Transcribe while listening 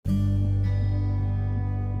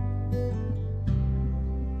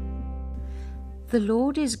The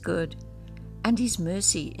Lord is good, and His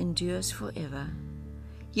mercy endures forever.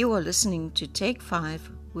 You are listening to Take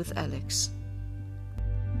 5 with Alex.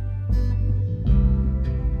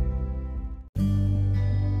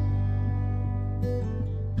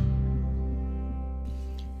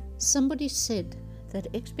 Somebody said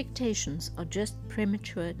that expectations are just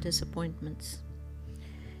premature disappointments.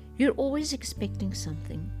 You're always expecting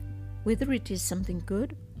something, whether it is something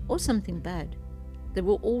good or something bad. There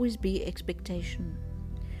will always be expectation.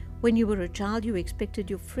 When you were a child, you expected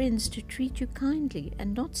your friends to treat you kindly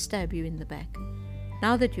and not stab you in the back.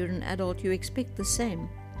 Now that you're an adult, you expect the same.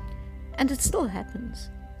 And it still happens.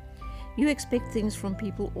 You expect things from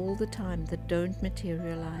people all the time that don't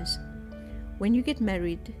materialize. When you get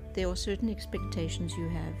married, there are certain expectations you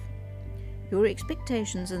have. Your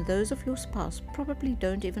expectations and those of your spouse probably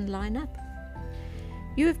don't even line up.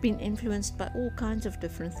 You have been influenced by all kinds of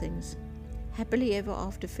different things. Happily ever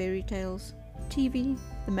after fairy tales, TV,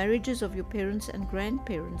 the marriages of your parents and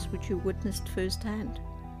grandparents which you witnessed firsthand.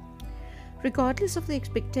 Regardless of the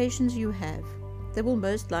expectations you have, they will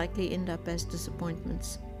most likely end up as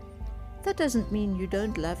disappointments. That doesn't mean you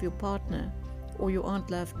don't love your partner or you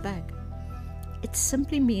aren't loved back. It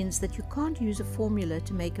simply means that you can't use a formula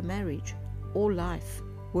to make a marriage or life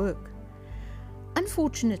work.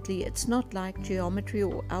 Unfortunately, it's not like geometry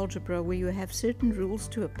or algebra where you have certain rules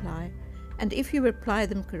to apply, and if you apply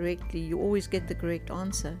them correctly, you always get the correct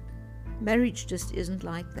answer. Marriage just isn't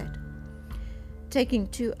like that. Taking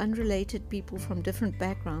two unrelated people from different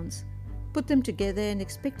backgrounds, put them together and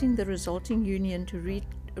expecting the resulting union to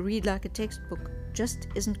read like a textbook just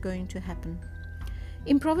isn't going to happen.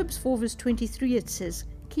 In Proverbs 4 verse 23 it says,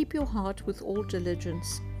 "Keep your heart with all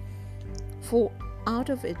diligence, for out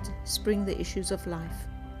of it spring the issues of life."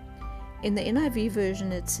 In the NIV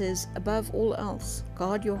version it says, "Above all else,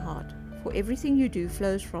 guard your heart, for everything you do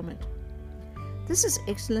flows from it." This is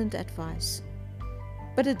excellent advice,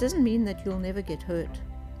 but it doesn't mean that you'll never get hurt.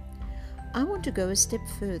 I want to go a step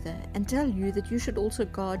further and tell you that you should also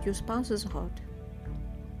guard your spouse's heart.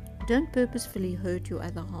 Don't purposefully hurt your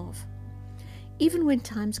other half. Even when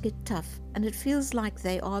times get tough and it feels like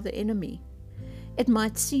they are the enemy, it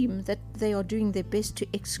might seem that they are doing their best to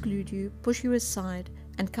exclude you, push you aside,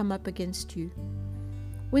 and come up against you.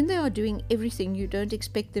 When they are doing everything you don't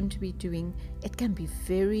expect them to be doing, it can be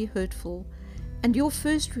very hurtful, and your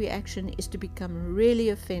first reaction is to become really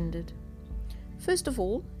offended. First of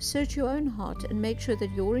all, search your own heart and make sure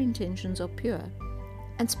that your intentions are pure,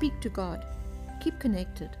 and speak to God. Keep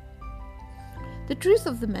connected. The truth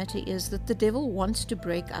of the matter is that the devil wants to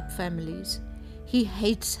break up families. He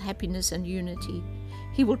hates happiness and unity.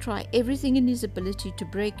 He will try everything in his ability to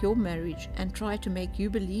break your marriage and try to make you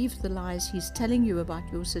believe the lies he's telling you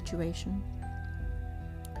about your situation.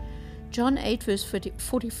 John 8 verse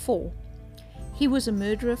 44, "He was a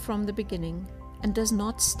murderer from the beginning and does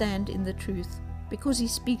not stand in the truth because he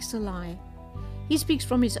speaks a lie. He speaks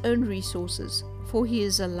from his own resources, for he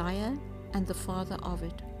is a liar and the father of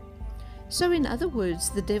it." So in other words,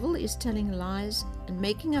 the devil is telling lies and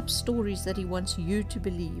making up stories that he wants you to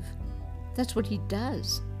believe. That's what he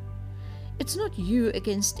does. It's not you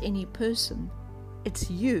against any person. It's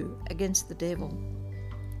you against the devil.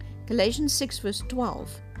 Galatians 6 verse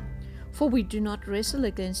 12. "For we do not wrestle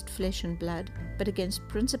against flesh and blood, but against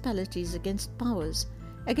principalities, against powers,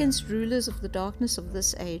 against rulers of the darkness of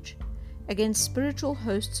this age, against spiritual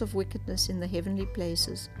hosts of wickedness in the heavenly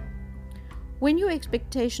places." When your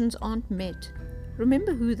expectations aren't met,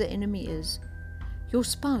 remember who the enemy is. Your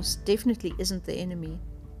spouse definitely isn't the enemy,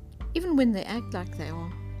 even when they act like they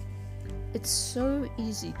are. It's so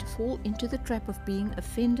easy to fall into the trap of being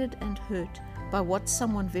offended and hurt by what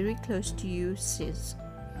someone very close to you says.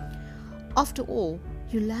 After all,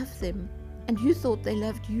 you love them, and you thought they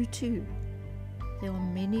loved you too. There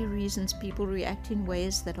are many reasons people react in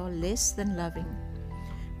ways that are less than loving,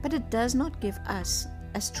 but it does not give us,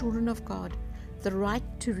 as children of God, the right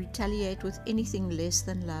to retaliate with anything less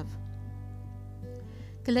than love.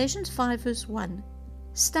 Galatians 5 verse 1,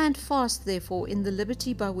 "Stand fast, therefore, in the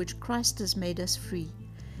liberty by which Christ has made us free,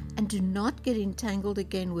 and do not get entangled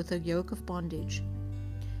again with a yoke of bondage."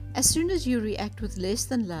 As soon as you react with less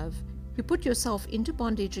than love, you put yourself into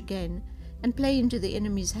bondage again and play into the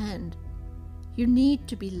enemy's hand. You need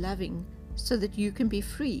to be loving so that you can be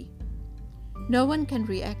free. No one can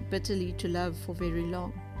react bitterly to love for very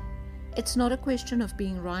long. It's not a question of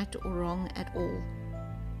being right or wrong at all.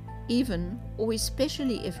 Even or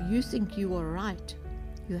especially if you think you are right,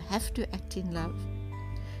 you have to act in love.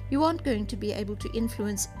 You aren't going to be able to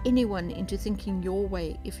influence anyone into thinking your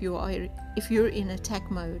way if you're in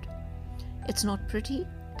attack mode. It's not pretty,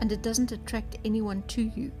 and it doesn't attract anyone to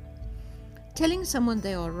you. Telling someone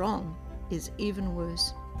they are wrong is even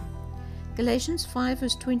worse. Galatians 5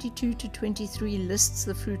 verse 22 to 23 lists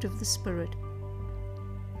the fruit of the Spirit.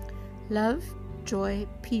 Love, joy,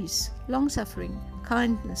 peace, long-suffering,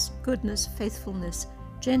 kindness, goodness, faithfulness,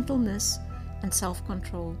 gentleness, and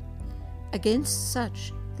self-control. Against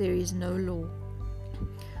such there is no law.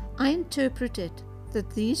 I interpret it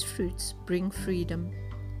that these fruits bring freedom.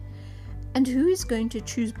 And who is going to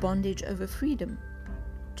choose bondage over freedom?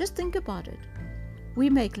 Just think about it. We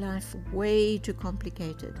make life way too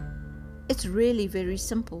complicated. It's really very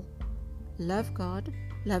simple. Love God,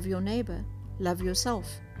 love your neighbor, love yourself.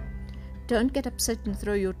 Don't get upset and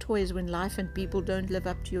throw your toys when life and people don't live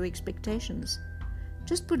up to your expectations.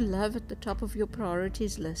 Just put love at the top of your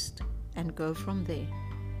priorities list and go from there.